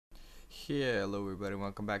Hello everybody,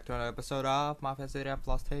 welcome back to another episode of Mafia City. I've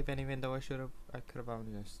lost Haven, even though I could have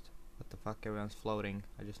just, what the fuck, everyone's floating,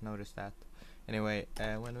 I just noticed that. Anyway,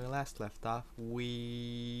 when we last left off,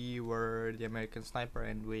 we were the American sniper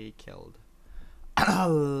and we killed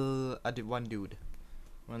one dude.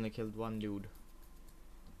 We only killed one dude.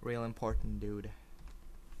 Real important dude.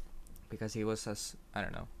 Because he was I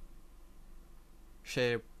don't know,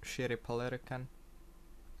 shitty politician.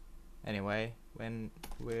 Anyway, when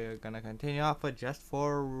we're gonna continue off with just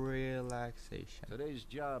for relaxation. Today's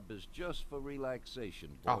job is just for relaxation,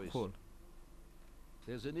 Oh, boys. cool.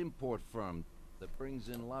 There's an import firm that brings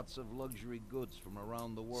in lots of luxury goods from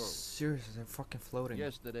around the world. Seriously, they're fucking floating.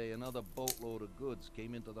 Yesterday, another boatload of goods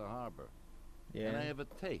came into the harbor. Yeah. And I have a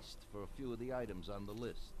taste for a few of the items on the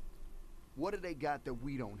list. What do they got that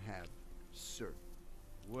we don't have, sir?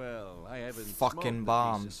 Well, I haven't Fucking smoked a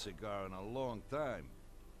bombs. piece of cigar in a long time.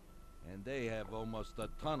 And they have almost a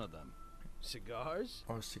ton of them. Cigars?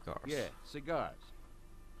 Or cigars. Yeah, cigars.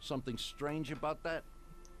 Something strange about that?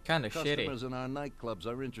 Kinda shitty. Customers in our nightclubs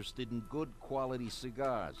are interested in good quality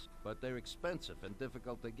cigars, but they're expensive and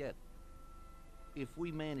difficult to get. If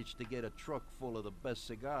we managed to get a truck full of the best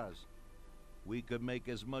cigars, we could make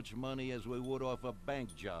as much money as we would off a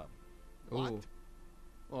bank job. What? Ooh.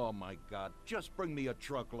 Oh my God, just bring me a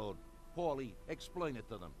truckload. Paulie, explain it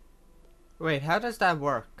to them. Wait, how does that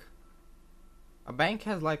work? A bank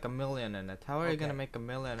has like 1 million in it. How are you gonna Okay. make 1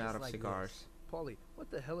 million Just out of like cigars? Paulie, what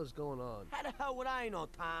the hell is going on? How the hell would I know,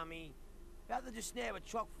 Tommy? Rather just snare a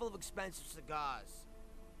truck full of expensive cigars.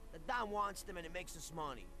 The Don wants them and it makes us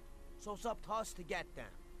money. So it's up to us to get them.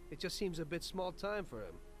 It just seems a bit small time for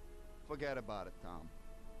him. Forget about it, Tom.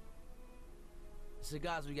 The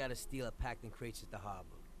cigars we gotta steal are packed in crates at the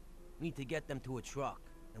harbor. We need to get them to a truck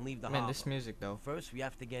and leave the Man, harbor. this music though. First, we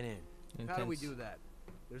have to get in. How do we Intense. do that?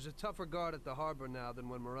 There's a tougher guard at the harbor now than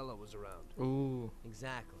when Morello was around. Ooh.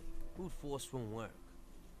 Exactly. Brute force won't work.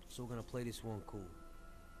 So we're gonna play this one cool.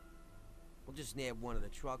 We'll just nab one of the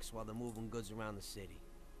trucks while they're moving goods around the city.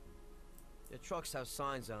 The trucks have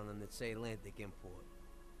signs on them that say Atlantic Import.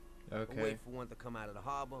 We'll Okay. wait for one to come out of the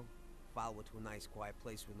harbor, follow it to a nice quiet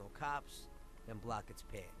place with no cops, then block its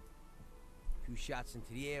path. A few shots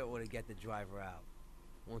into the air or to get the driver out.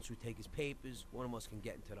 Once we take his papers, one of us can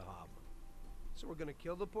get into the harbor. So we're gonna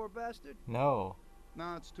kill the poor bastard? No.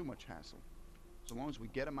 Nah, it's too much hassle. So long as we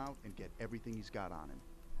get him out and get everything he's got on him.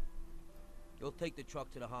 You'll take the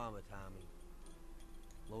truck to the harbor, Tommy.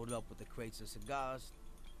 Load it up with the crates of cigars,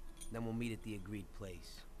 then we'll meet at the agreed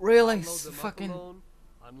place. Really? Unload them Fucking. up alone,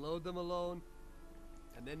 unload them alone,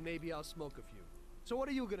 and then maybe I'll smoke a few. So what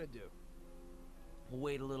are you gonna do? We'll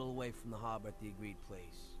wait a little away from the harbor at the agreed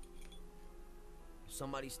place. If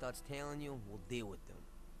somebody starts tailing you, we'll deal with them.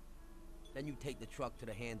 Then you take the truck to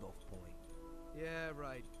the handoff point. Yeah,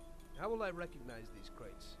 right. How will I recognize these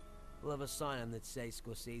crates? We'll have a sign on that says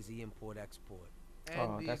Scorsese Import Export. And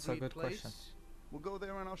Oh, the that's a agreed good place? question. We'll go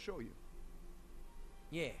there and I'll show you.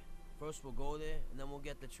 Yeah, first we'll go there, and then we'll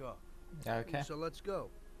get the truck. Okay. So let's go.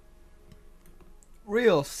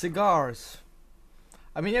 Real cigars.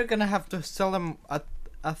 I mean, you're gonna have to sell them at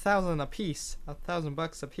 1,000 a piece.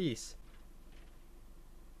 $1,000 a piece.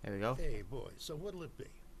 There we go. Hey, boys, so what'll it be?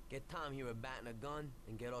 Get Tom here a bat and a gun,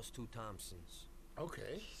 and get us 2 Thompsons.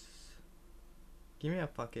 Okay. Give me a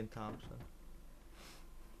fucking Thompson.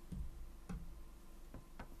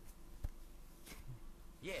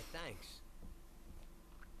 Yeah, thanks.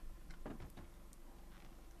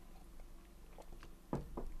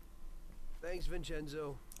 Thanks,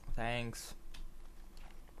 Vincenzo. Thanks.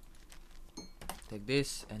 Take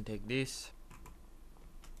this and take this.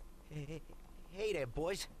 Hey there,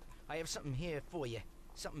 boys. I have something here for you.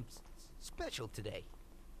 Something special today.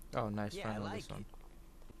 Oh, nice Yeah, I friend on like this one.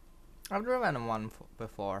 it. I've driven one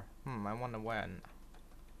before. I wonder when.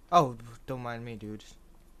 Oh, don't mind me, dude.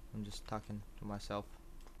 I'm just talking to myself.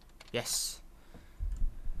 Yes.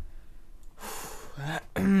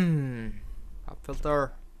 Pop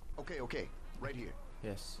filter. Okay, right here.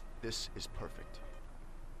 Yes. This is perfect.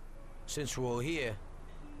 Since we're all here,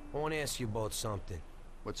 I want to ask you about something.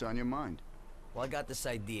 What's on your mind? Well, I got this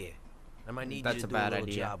idea. I might need That's you to a do bad a little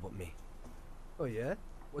idea. job with me. Oh, yeah?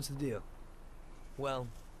 What's the deal? Well,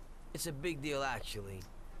 it's a big deal, actually.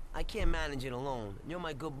 I can't manage it alone, and you're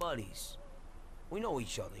my good buddies. We know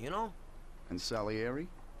each other, you know? And Salieri?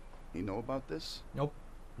 You know about this? Nope.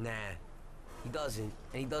 Nah, he doesn't,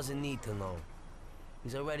 and he doesn't need to know.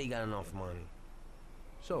 He's already got enough money.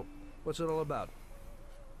 So, what's it all about?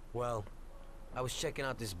 Well, I was checking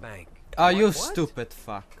out this bank. Oh, you What? stupid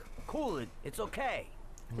fuck. Cool it, it's okay.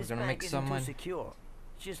 We're This gonna bank make isn't some too money. secure.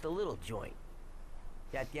 It's just a little joint.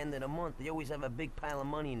 At the end of the month, they always have a big pile of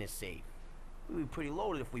money in the safe. We'd be pretty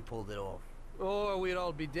loaded if we pulled it off. Or we'd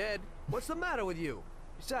all be dead. What's the matter with you?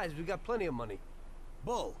 Besides, we got plenty of money.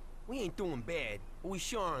 Bull, we ain't doing bad, but we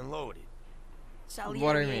sure aren't loaded. What do you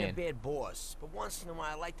Salieri ain't mean? a bad boss, but once in a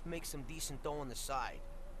while I like to make some decent dough on the side.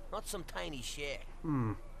 Not some tiny shack.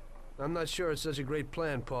 I'm not sure it's such a great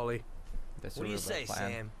plan, Paulie. That's What a do you real say,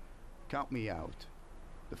 plan. Sam? Count me out.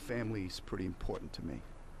 The family's pretty important to me.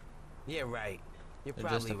 Yeah, right. You're You're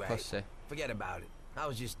just probably a right. pussy. Forget about it. I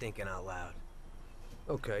was just thinking out loud.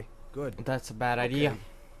 Okay, good. That's a bad idea.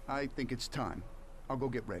 I think it's time. I'll go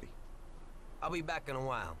get ready. I'll be back in a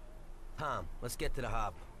while. Tom, let's get to the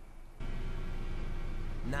hub.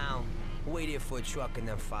 Now, we'll wait here for a truck and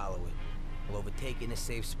then follow it. We'll overtake it in a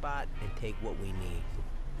safe spot and take what we need.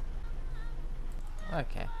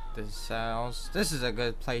 Okay, this is a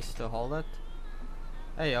good place to hold it.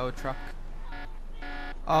 Hey, yo, truck.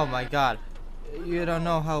 Oh my god. You don't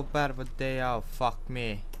know how bad of a day. Oh, fuck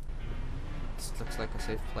me. This looks like a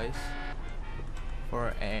safe place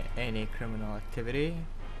for any criminal activity.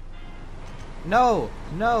 No!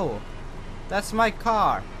 No! That's my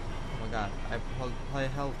car! Oh my god, I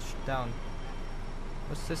held down.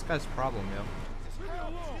 What's this guy's problem, yo?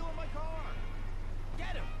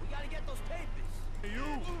 Get him! We gotta get those papers!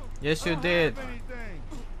 Yes, you did!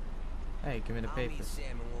 Hey, give me the I'll meet papers.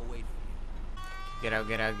 Sam and we'll wait for you. Get out,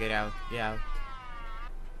 get out, get out, get out.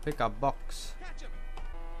 Pick a box.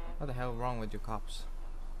 What the hell wrong with you cops?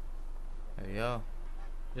 There you go.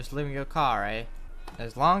 Just leaving your car, eh?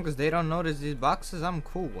 As long as they don't notice these boxes, I'm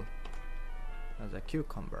cool. There's a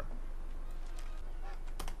cucumber.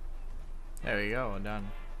 There we go,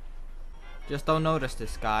 done. Just don't notice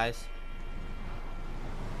this, guys.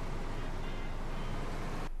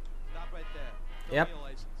 Stop right there. Yep. Show me your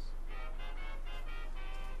license.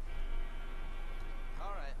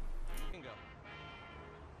 All right, you can go.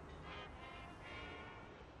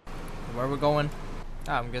 Where we going?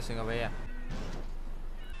 Ah, I'm guessing over here.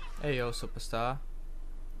 Hey yo, superstar.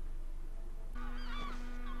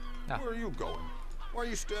 Ah. Where are you going? Why are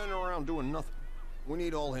you standing around doing nothing? We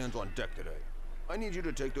need all hands on deck today. I need you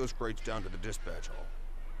to take those crates down to the dispatch hall.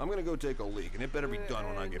 I'm gonna go take a leak, and it better be done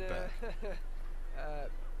when I get back.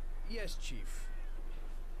 Yes, Chief.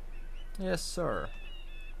 Yes, sir.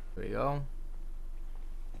 Here we go.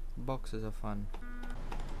 Boxes are fun.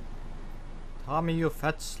 Tommy, you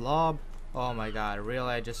fat slob. Oh my god,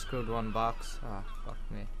 really? I just screwed one box? Ah, fuck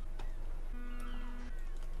me.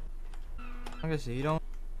 I guess you don't.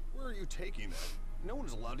 Where are you taking that? No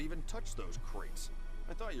one's allowed to even touch those crates.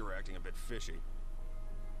 I thought you were acting a bit fishy.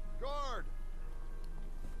 Guard!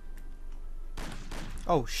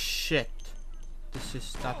 Oh shit. This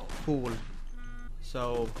is not cool.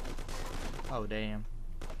 So. Oh damn.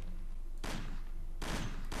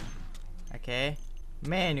 Okay.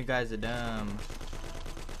 Man, you guys are dumb.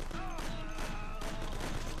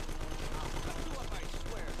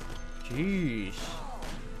 Jeez.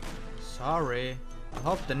 Sorry. I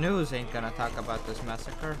hope the news ain't gonna talk about this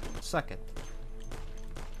massacre. Suck it.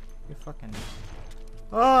 You fucking.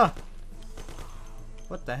 Ah!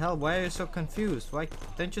 What the hell? Why are you so confused? Why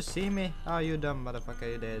didn't you see me? Oh, you dumb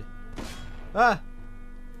motherfucker, you did. Ah!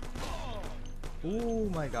 Oh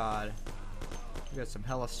my god. You got some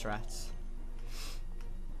hella strats.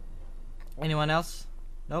 Anyone else?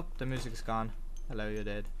 Nope, the music's gone. Hello, you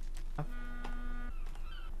did.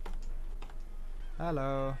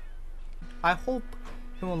 Hello. I hope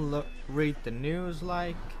he will read the news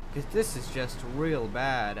like, because this is just real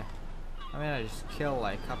bad. I mean, I just killed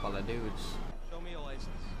like a couple of dudes. Show me your license.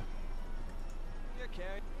 Here,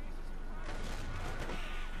 Carrie.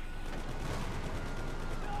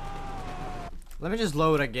 Let me just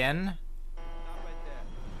load again. Stop right there.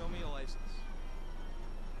 Show me your license.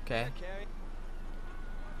 Okay. Here, Carrie.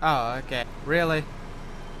 Oh, okay. Really?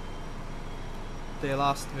 They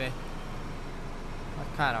lost me.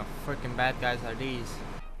 What kind of freaking bad guys are these?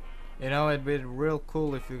 You know, it'd be real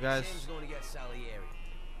cool if you guys. Sam's going to get Salieri.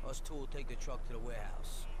 Us two will take the truck to the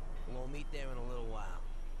warehouse. We'll all meet there in a little while.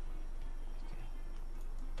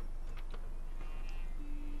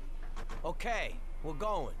 Okay, we're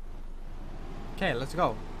going. Okay, let's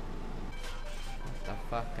go. What the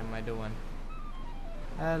fuck am I doing?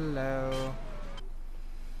 Hello.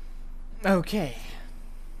 Okay.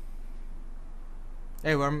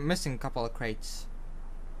 Hey, we're missing a couple of crates.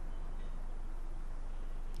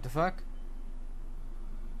 The fuck?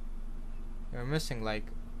 We're missing like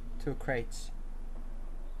 2 crates.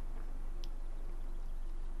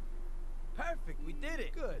 Perfect, we did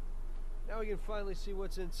it. Good. Now we can finally see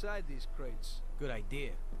what's inside these crates. Good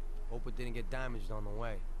idea. Hope it didn't get damaged on the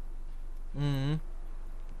way. Mm-hmm.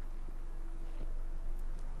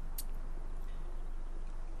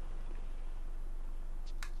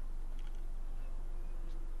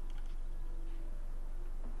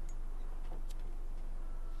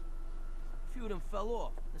 few of them fell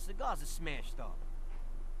off. The cigars are smashed up.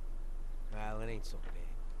 Well, it ain't so bad.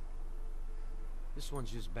 This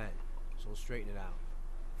one's just bent, so we'll straighten it out.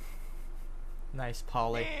 Nice,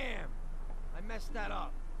 Polly. Damn! I messed that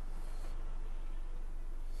up.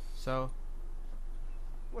 So,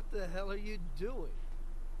 What the hell are you doing?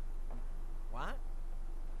 What?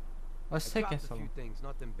 what's I taking dropped so a few long? things,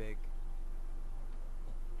 nothing big.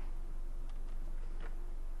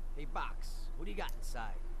 Hey, Box, what do you got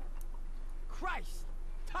inside? Christ!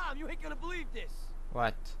 Tom, you ain't gonna believe this!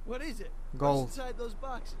 What? What is it? Gold. What's inside those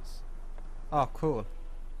boxes? Oh, cool.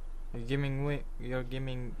 You're giving me. You're Damn.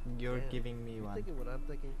 giving me You one. thinking what I'm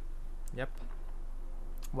thinking? Yep.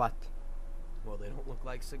 What? Well, they don't look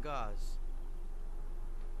like cigars.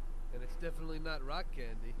 And it's definitely not rock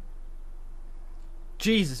candy.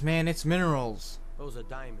 Jesus, man, it's minerals. Those are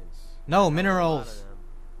diamonds. No, Hell of a lot of minerals. them.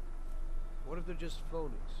 What if they're just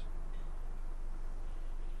phonies?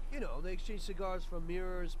 You know, they exchange cigars for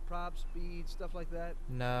mirrors, props, beads, stuff like that.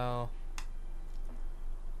 No.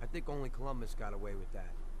 I think only Columbus got away with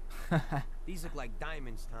that. These look like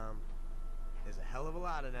diamonds, Tom. There's a hell of a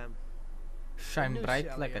lot of them. I Shine knew bright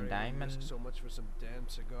Salieri like a wouldn't diamond. risk so much for some damn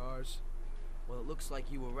cigars. Well, it looks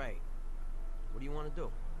like you were right. What do you want to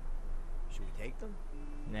do? Should we take them?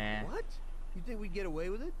 Nah, What? You think we'd get away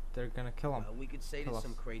with it? they're gonna kill him. Well, we could say Kill that us.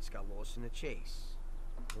 some crates got lost in the chase.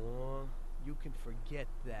 Or You can forget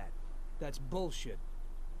that. That's bullshit.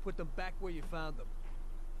 Put them back where you found them.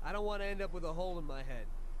 I don't want to end up with a hole in my head.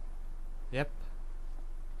 Yep.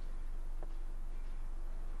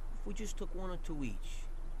 if we just took one or two each?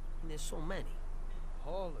 And there's so many.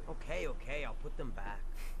 Holy. Okay, I'll put them back.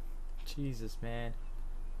 Jesus, man.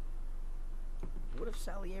 What if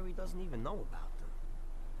Salieri doesn't even know about them?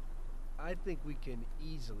 I think we can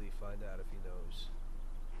easily find out if he knows.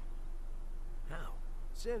 How?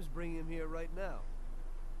 Sam's bringing him here right now.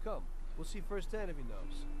 Come, we'll see firsthand if he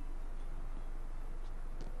knows.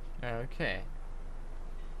 Okay.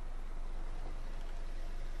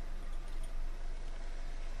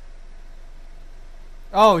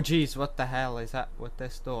 Oh, jeez, what the hell is that with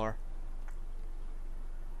this door?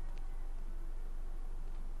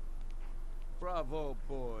 Bravo,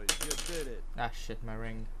 boys. You did it. Ah, shit, my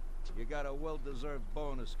ring. You got a well-deserved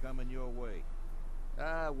bonus coming your way.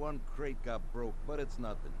 One crate got broke, but it's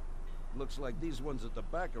nothing. Looks like these ones at the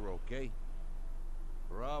back are okay.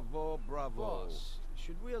 Bravo, bravo. Boss,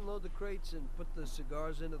 should we unload the crates and put the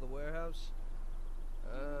cigars into the warehouse?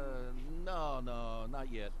 No,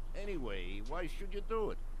 not yet. Anyway, why should you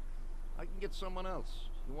do it? I can get someone else.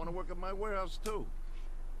 You want to work at my warehouse, too?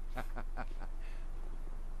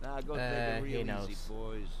 Now, go take it he real knows. easy,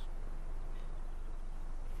 boys.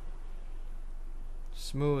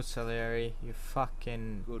 Smooth, Salieri. You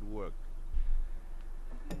fucking... Good work.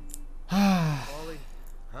 Ollie,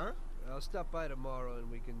 Huh? I'll stop by tomorrow and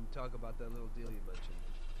we can talk about that little deal you mentioned.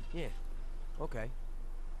 Yeah. Okay.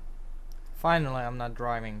 Finally, I'm not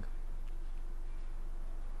driving.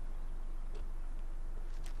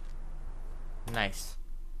 Nice.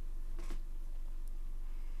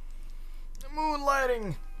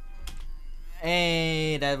 Moonlighting!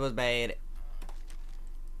 Hey, that was bad.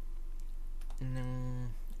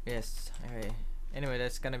 Yes, alright. Anyway,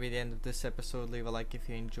 that's gonna be the end of this episode. Leave a like if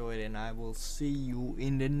you enjoyed it, and I will see you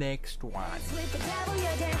in the next one. With the devil,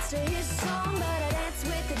 you dance to his song, but a dance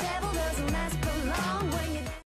with the devil doesn't last for long when you